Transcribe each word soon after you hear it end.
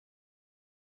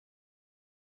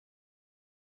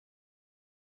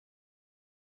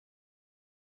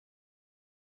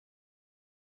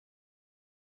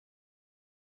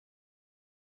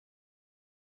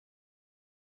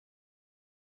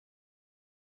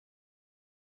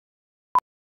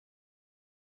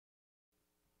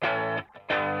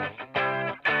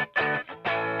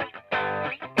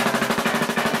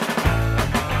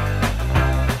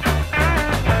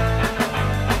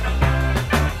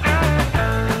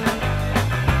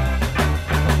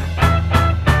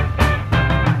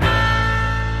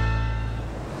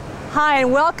Hi,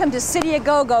 and welcome to City A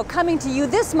Go-Go, coming to you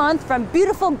this month from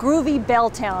beautiful, groovy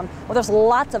Belltown. Well, there's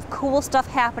lots of cool stuff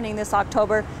happening this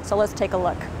October, so let's take a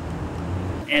look.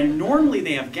 And normally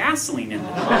they have gasoline in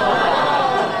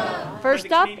them.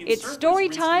 First up, it's story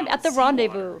time at the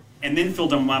Rendezvous. And then filled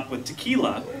them up with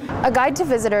tequila. A Guide to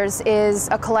Visitors is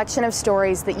a collection of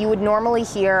stories that you would normally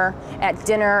hear at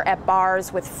dinner, at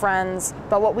bars, with friends.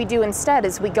 But what we do instead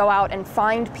is we go out and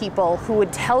find people who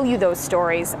would tell you those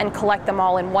stories and collect them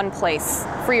all in one place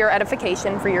for your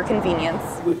edification, for your convenience.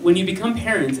 When you become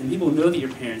parents and people know that you're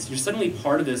parents, you're suddenly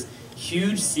part of this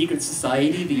huge secret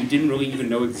society that you didn't really even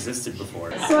know existed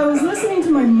before. So I was listening to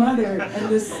my mother, and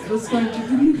this was going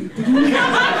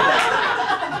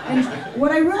and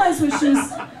what I realized was she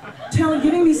was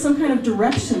giving me some kind of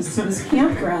directions to this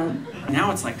campground.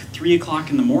 Now it's like 3 o'clock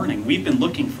in the morning. We've been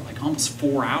looking for like almost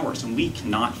 4 hours and we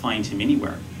cannot find him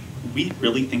anywhere. We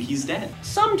really think he's dead.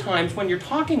 Sometimes when you're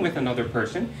talking with another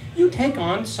person, you take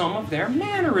on some of their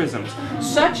mannerisms,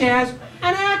 such as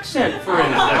an accent, for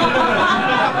instance.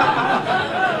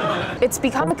 It's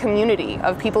become a community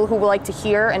of people who like to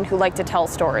hear and who like to tell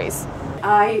stories.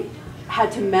 I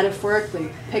had to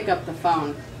metaphorically pick up the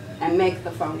phone and make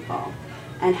the phone call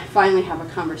and finally have a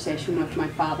conversation with my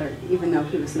father, even though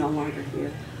he was no longer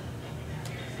here.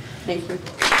 Thank you.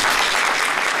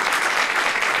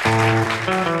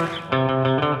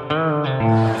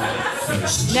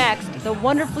 Next, the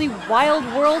wonderfully wild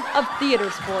world of theater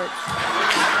sports.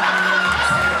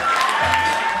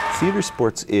 Theater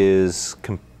sports is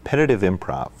competitive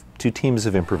improv. Two teams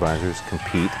of improvisers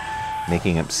compete,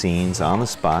 making up scenes on the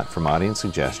spot from audience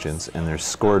suggestions, and they're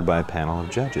scored by a panel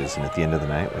of judges. And at the end of the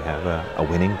night, we have a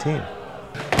winning team.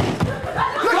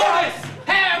 Tortoise,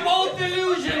 hair, both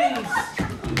delusions!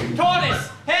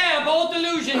 Tortoise, hair, both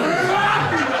delusions!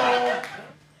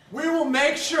 We will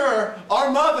make sure our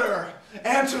mother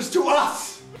answers to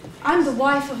us. I'm the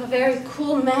wife of a very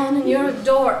cool man and you're a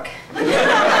dork.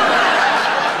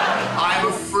 I'm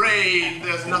afraid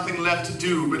there's nothing left to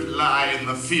do but lie in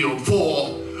the field,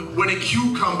 for when a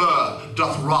cucumber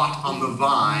doth rot on the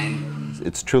vine.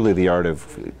 It's truly the art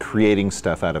of creating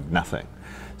stuff out of nothing.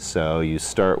 So you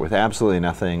start with absolutely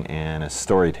nothing and a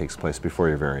story takes place before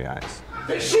your very eyes.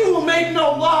 She will make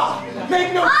no law,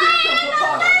 make no dictum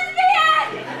upon us.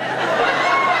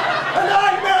 And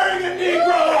I'm marrying a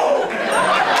Negro!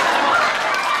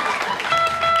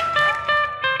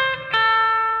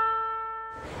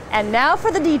 And now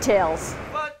for the details.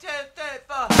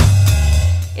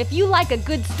 If you like a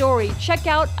good story, check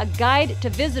out A Guide to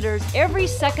Visitors every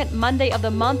second Monday of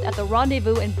the month at the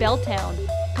Rendezvous in Belltown.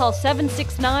 Call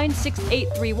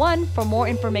 769-6831 for more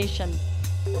information.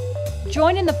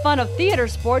 Join in the fun of theater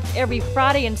sports every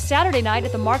Friday and Saturday night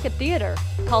at the Market Theater.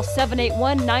 Call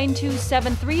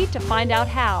 781-9273 to find out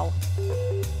how.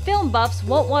 Film buffs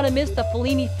won't want to miss the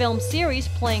Fellini film series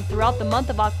playing throughout the month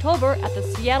of October at the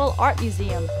Seattle Art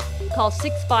Museum. Call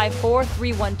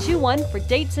 654-3121 for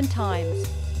dates and times.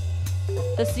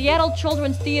 The Seattle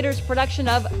Children's Theater's production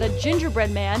of The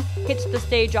Gingerbread Man hits the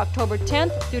stage October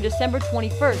 10th through December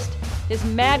 21st. This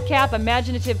madcap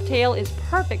imaginative tale is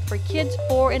perfect for kids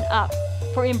 4 and up.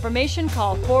 For information,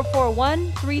 call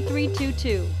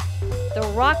 441-3322. The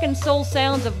rock and soul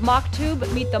sounds of Mock-Tube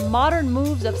meet the modern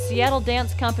moves of Seattle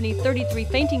dance company 33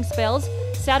 Fainting Spells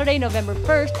Saturday, November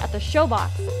 1st at the Showbox.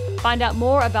 Find out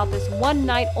more about this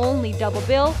one-night-only double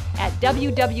bill at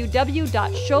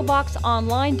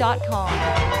www.showboxonline.com.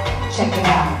 Check it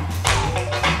out.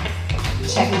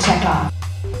 Check off.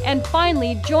 And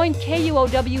finally, join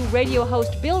KUOW radio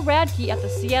host Bill Radke at the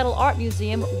Seattle Art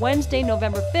Museum Wednesday,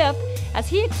 November 5th, as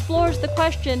he explores the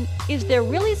question, is there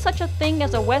really such a thing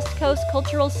as a West Coast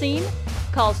cultural scene?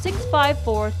 Call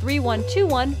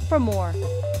 654-3121 for more.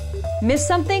 Miss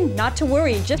something? Not to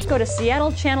worry. Just go to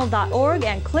seattlechannel.org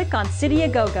and click on City A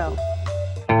Go-Go.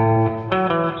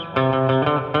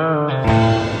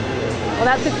 Well,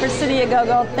 that's it for City A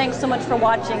Go-Go. Thanks so much for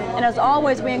watching. And as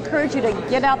always, we encourage you to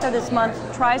get out there this month,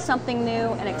 try something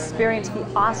new, and experience the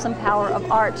awesome power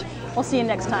of art. We'll see you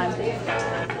next time.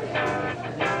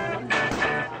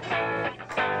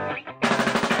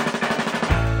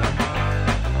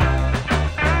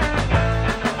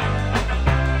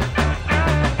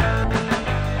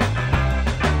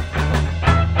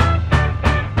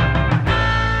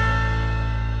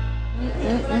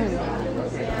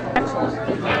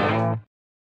 Excellent.